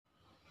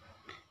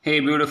Hey,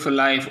 beautiful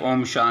life,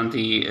 Om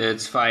Shanti.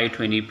 It's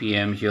 5:20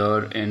 p.m.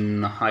 here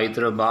in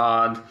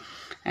Hyderabad,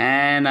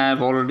 and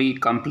I've already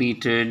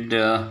completed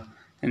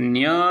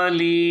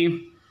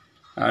nearly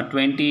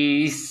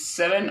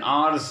 27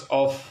 hours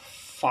of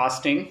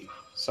fasting.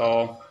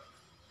 So,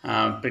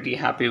 pretty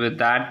happy with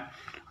that.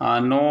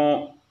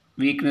 No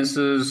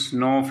weaknesses,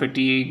 no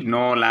fatigue,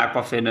 no lack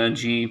of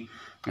energy.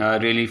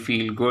 Really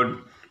feel good.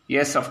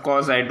 Yes, of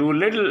course,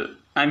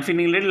 I'm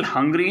feeling a little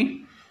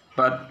hungry,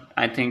 but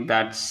I think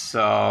that's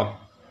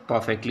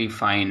perfectly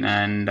fine.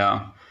 And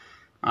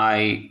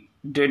I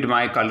did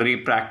my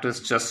Kalari practice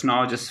just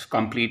now, just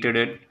completed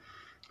it,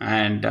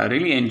 and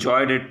really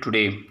enjoyed it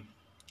today.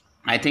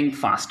 I think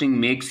fasting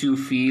makes you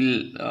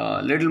feel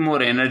a little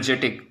more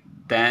energetic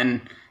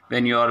than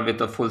when you are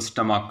with a full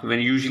stomach. When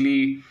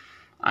usually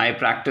I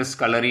practice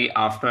Kalari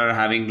after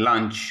having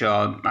lunch.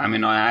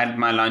 I had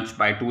my lunch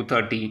by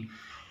 2:30,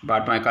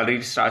 but my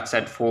Kalari starts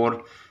at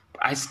 4.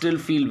 I still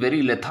feel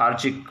very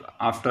lethargic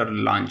after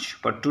lunch.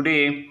 But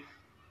today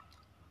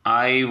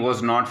I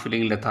was not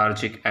feeling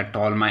lethargic at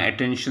all. My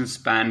attention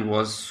span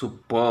was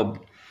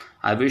superb.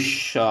 I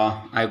wish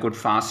I could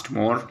fast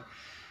more.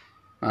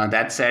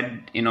 That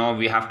said,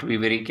 we have to be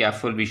very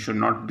careful. We should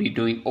not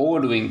be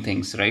overdoing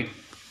things, right?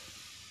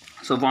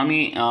 So for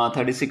me,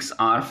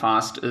 36-hour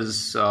fast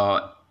is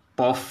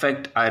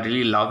perfect. I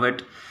really love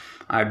it.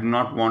 I do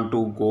not want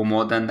to go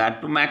more than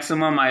that. To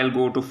maximum, I'll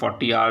go to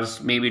 40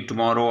 hours. Maybe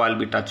tomorrow I'll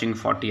be touching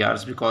 40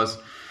 hours because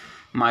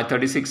my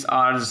 36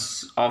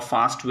 hours of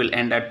fast will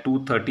end at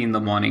 2:30 in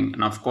the morning.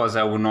 And of course,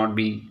 I will not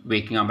be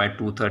waking up at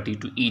 2:30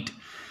 to eat.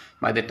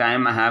 By the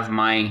time I have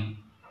my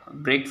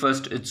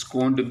breakfast, it's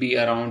going to be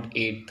around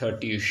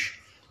 8:30ish.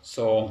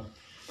 So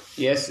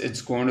yes,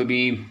 it's going to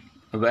be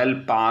well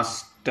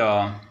past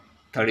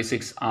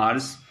 36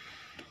 hours.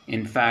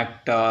 In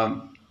fact,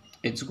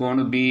 it's going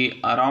to be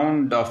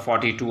around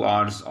 42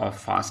 hours of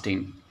fasting,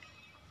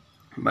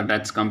 but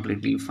that's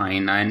completely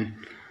fine. And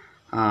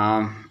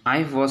I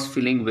was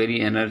feeling very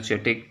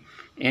energetic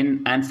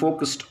and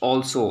focused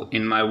also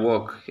in my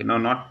work.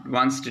 Not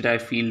once did I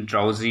feel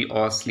drowsy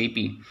or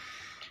sleepy.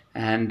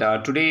 And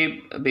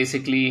today,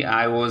 basically,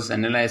 I was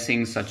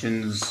analyzing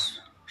Sachin's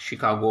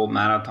Chicago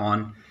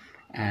Marathon,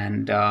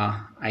 and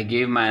I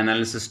gave my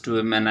analysis to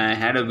him, and I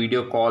had a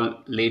video call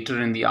later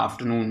in the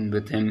afternoon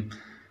with him.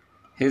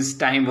 His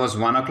time was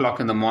 1 o'clock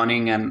in the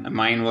morning, and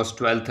mine was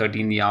 12:30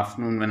 in the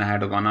afternoon when I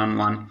had a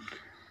one-on-one.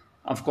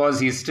 Of course,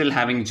 he's still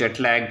having jet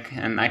lag,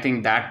 and I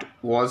think that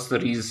was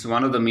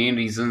one of the main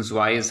reasons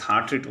why his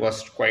heart rate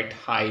was quite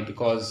high,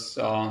 because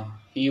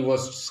he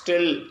was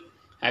still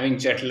having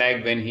jet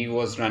lag when he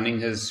was running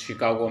his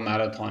Chicago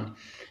Marathon,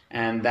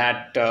 and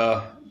that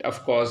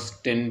of course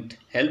didn't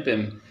help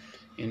him.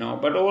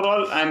 But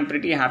overall, I'm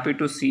pretty happy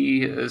to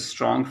see a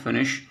strong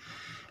finish.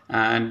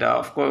 And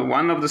of course,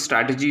 one of the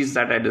strategies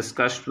that I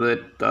discussed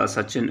with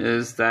Sachin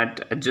is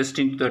that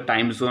adjusting to the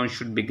time zone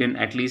should begin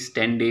at least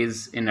 10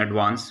 days in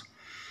advance,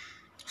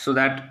 so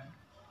that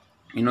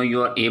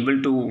you are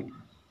able to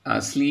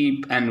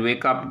sleep and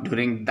wake up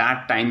during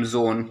that time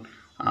zone,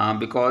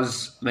 because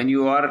when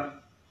you are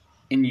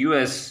in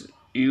US,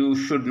 you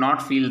should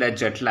not feel that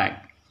jet lag,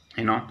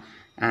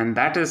 and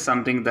that is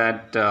something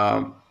that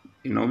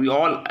we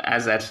all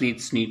as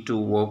athletes need to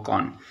work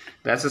on.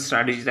 That's a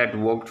strategy that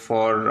worked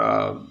for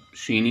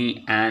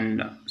Srini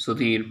and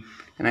Sudhir,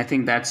 and I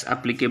think that's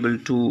applicable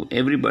to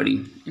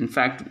everybody. In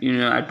fact,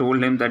 I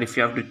told him that if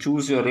you have to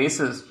choose your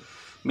races,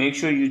 make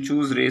sure you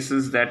choose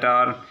races that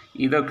are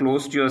either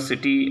close to your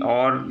city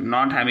or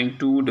not having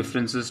too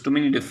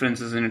many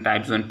differences in a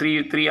time zone.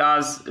 3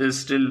 hours is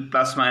still,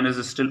 plus minus,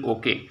 is still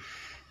okay.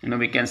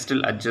 We can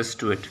still adjust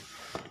to it.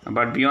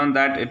 But beyond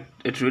that,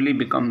 it really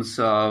becomes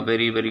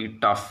very, very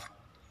tough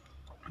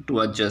to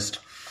adjust.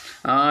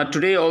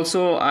 Today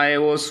also, I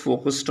was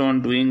focused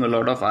on doing a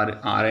lot of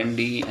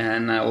R&D,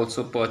 and I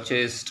also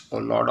purchased a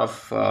lot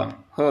of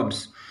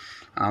herbs.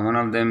 One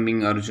of them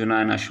being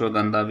Arjuna and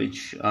Ashwagandha,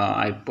 which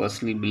I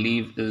personally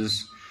believe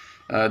is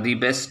the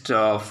best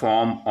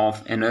form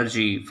of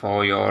energy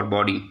for your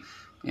body.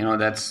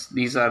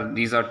 These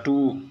are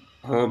two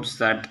herbs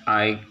that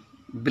I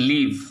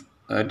believe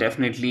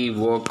definitely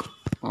work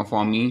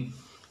for me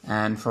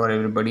and for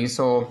everybody.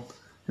 So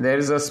there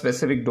is a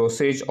specific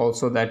dosage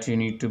also that you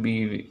need to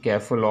be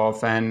careful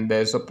of, and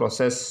there's a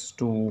process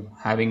to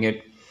having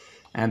it,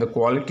 and the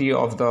quality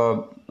of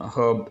the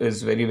herb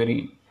is very,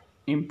 very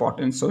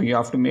important. So you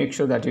have to make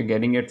sure that you're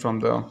getting it from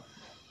the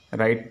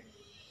right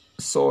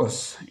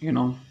source,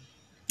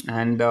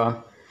 and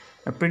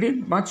pretty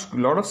much a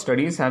lot of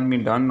studies have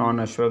been done on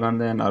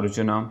Ashwagandha and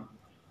Arjuna.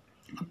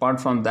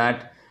 Apart from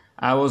that,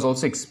 I was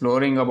also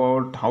exploring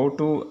about how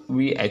to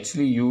we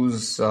actually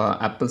use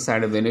apple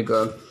cider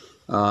vinegar,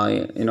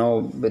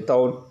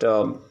 without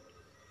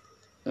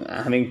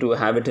having to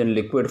have it in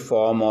liquid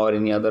form or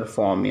any other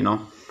form.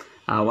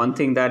 One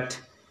thing that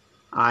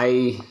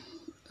I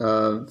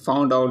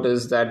found out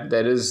is that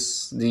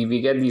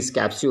we get these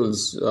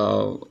capsules,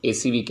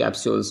 ACV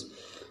capsules.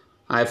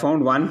 I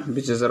found one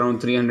which is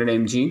around 300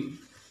 mg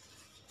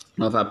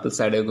of apple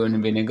cider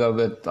vinegar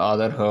with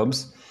other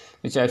herbs,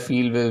 which I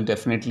feel will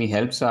definitely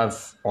help. So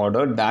I've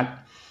ordered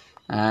that,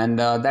 and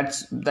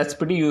that's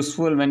pretty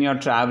useful when you're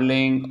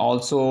traveling.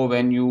 Also,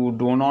 when you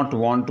do not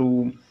want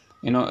to,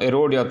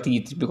 erode your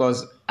teeth,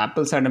 because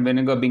apple cider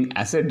vinegar being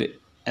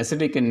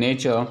acidic in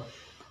nature,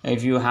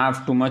 if you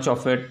have too much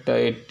of it,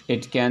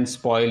 it can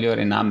spoil your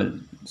enamel.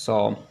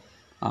 So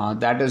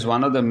that is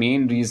one of the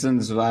main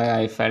reasons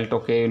why I felt,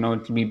 okay, it will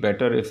be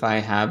better if I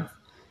have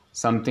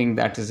something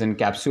that is in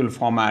capsule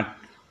format.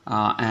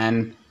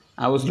 And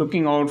I was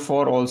looking out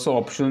for also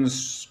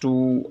options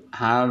to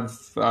have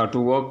to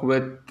work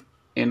with,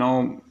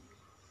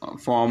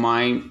 for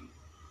my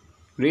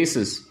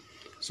races.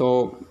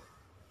 So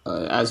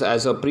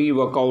as a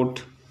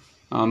pre-workout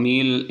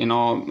meal,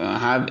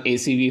 have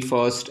ACV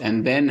first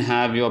and then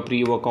have your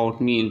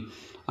pre-workout meal,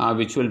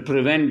 which will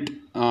prevent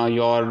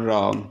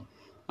your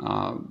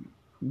uh,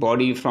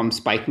 body from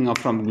spiking up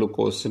from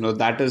glucose.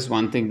 That is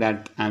one thing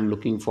that I'm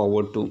looking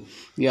forward to.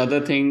 The other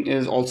thing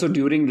is also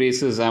during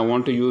races. I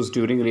want to use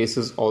during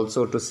races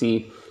also to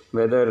see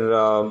whether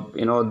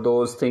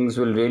those things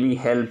will really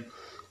help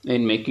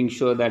in making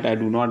sure that I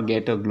do not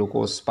get a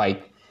glucose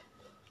spike.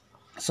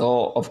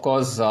 So of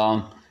course,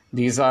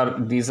 these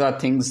are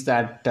things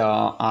that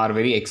are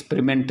very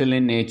experimental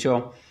in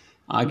nature.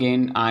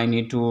 Again, I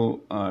need to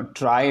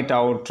try it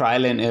out.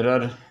 Trial and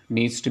error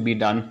needs to be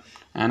done,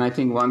 and I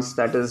think once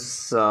that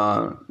is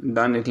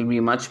done, it will be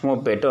much more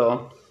better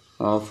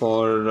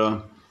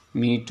for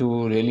me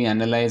to really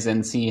analyze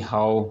and see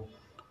how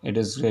it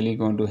is really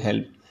going to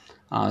help.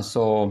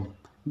 So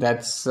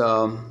that's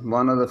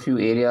one of the few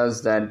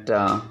areas that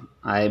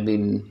I've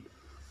been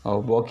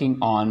working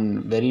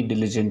on very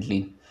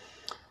diligently.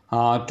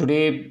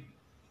 Today,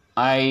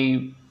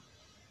 I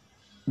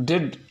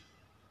did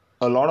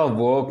a lot of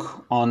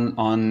work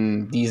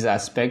on these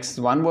aspects.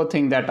 One more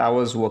thing that I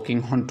was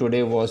working on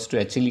today was to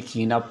actually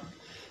clean up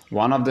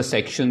one of the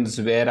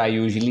sections where I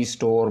usually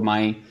store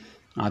my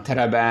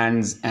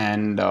therabands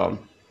and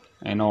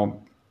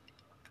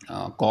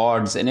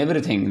cords and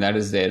everything that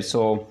is there.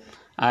 So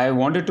I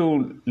wanted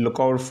to look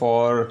out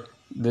for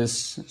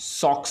this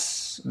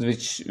socks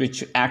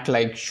which act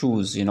like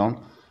shoes.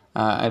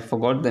 I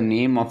forgot the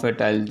name of it.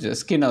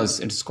 Skinners.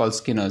 It's called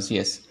Skinners.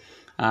 Yes.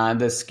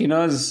 The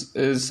Skinners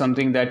is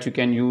something that you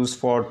can use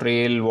for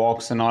trail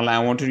walks and all. I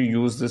wanted to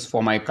use this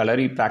for my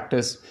Kalari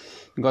practice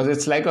because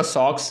it's like a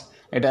socks.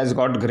 It has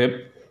got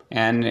grip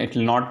and it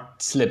will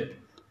not slip.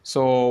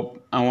 So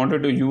I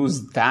wanted to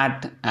use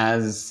that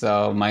as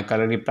my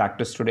Kalari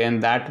practice today,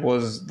 and that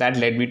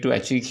led me to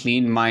actually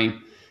clean my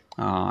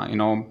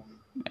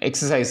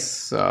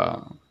exercise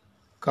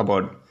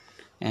cupboard.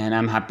 And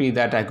I'm happy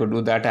that I could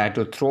do that. I had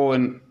to throw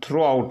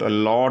out a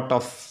lot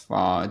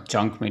of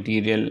junk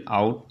material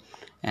out,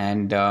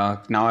 and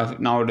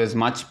now it is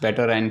much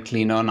better and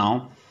cleaner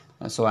now.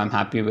 So I'm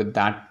happy with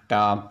that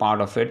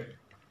part of it.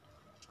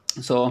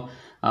 So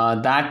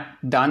that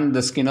done,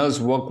 the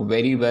Skinners work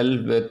very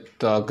well with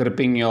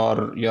gripping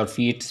your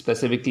feet,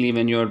 specifically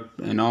when you're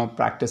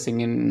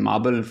practicing in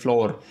marble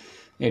floor.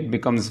 It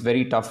becomes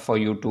very tough for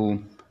you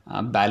to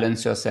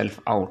balance yourself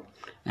out.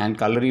 And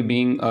Kalari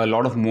being a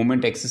lot of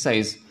movement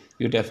exercise,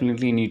 you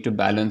definitely need to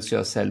balance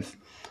yourself.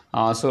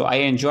 So I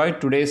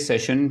enjoyed today's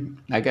session.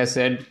 Like I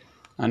said,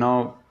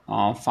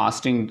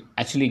 fasting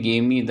actually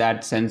gave me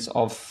that sense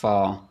of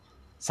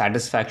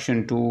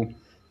satisfaction to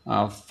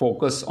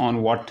focus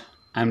on what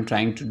I'm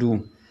trying to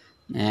do.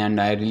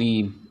 And I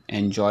really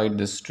enjoyed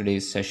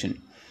today's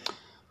session.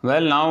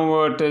 Well,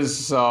 now it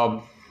is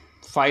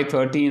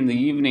 5:30 in the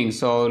evening,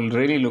 so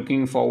really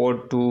looking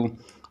forward to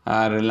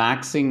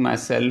relaxing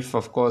myself.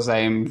 Of course, I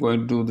am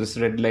going to do this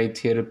red light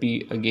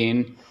therapy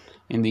again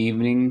in the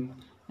evening,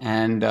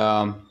 and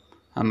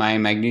my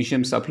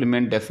magnesium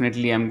supplement,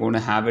 definitely I'm going to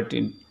have it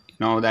in.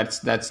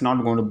 That's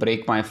not going to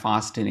break my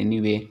fast in any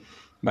way,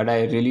 but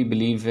I really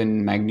believe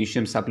in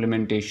magnesium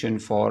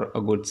supplementation for a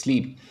good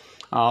sleep.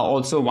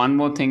 Also, one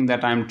more thing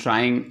that I'm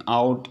trying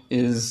out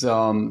is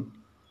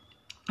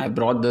I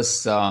brought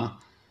this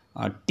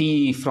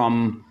tea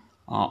from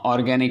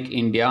Organic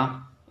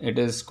India. It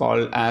is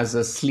called as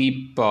a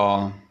sleep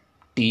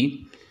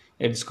tea.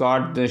 It's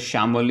got the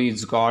chamomile,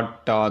 it's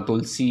got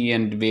tulsi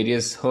and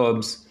various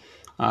herbs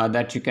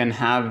that you can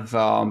have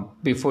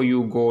before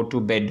you go to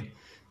bed.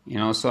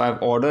 So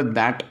I've ordered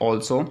that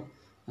also.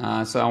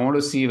 So I want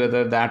to see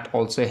whether that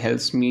also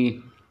helps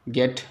me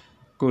get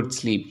good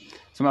sleep.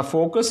 So my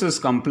focus is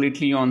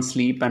completely on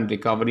sleep and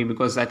recovery,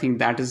 because I think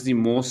that is the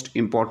most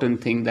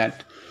important thing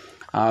that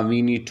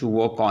we need to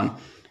work on.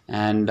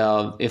 And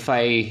if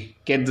I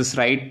get this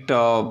right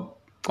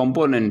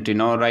component,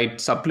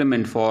 right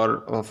supplement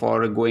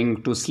for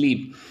going to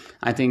sleep,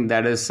 I think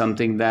that is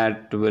something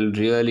that will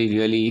really,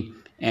 really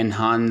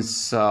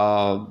enhance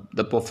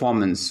the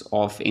performance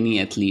of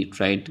any athlete,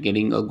 right?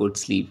 Getting a good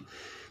sleep.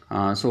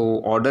 So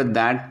ordered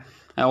that.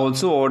 I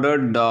also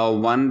ordered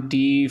one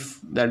tea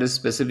that is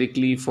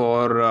specifically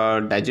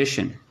for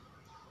digestion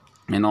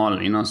and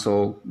all,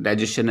 so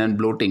digestion and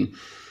bloating.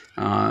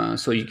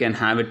 So you can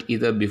have it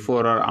either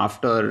before or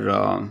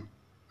after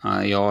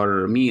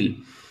your meal.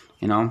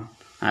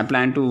 I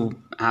plan to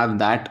have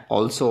that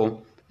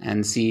also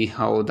and see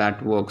how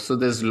that works. So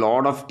there's a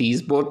lot of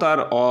teas. Both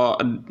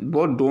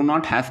do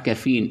not have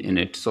caffeine in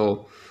it,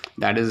 so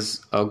that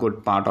is a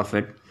good part of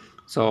it.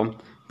 So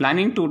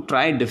planning to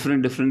try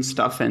different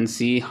stuff and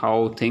see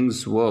how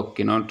things work.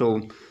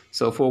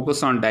 So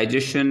focus on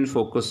digestion,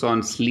 focus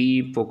on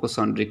sleep, focus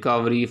on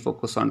recovery,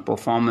 focus on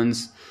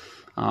performance.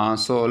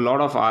 So a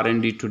lot of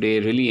R&D today.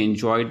 Really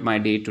enjoyed my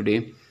day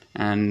today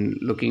and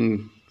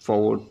looking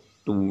forward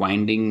to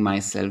winding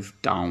myself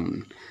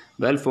down.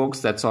 Well, folks,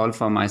 that's all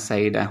from my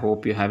side. I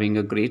hope you're having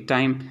a great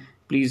time.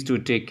 Please do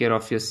take care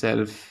of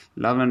yourself.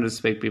 Love and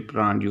respect people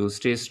around you.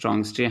 Stay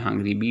strong, stay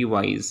hungry, be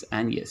wise,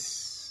 and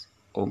yes,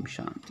 Om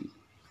Shanti.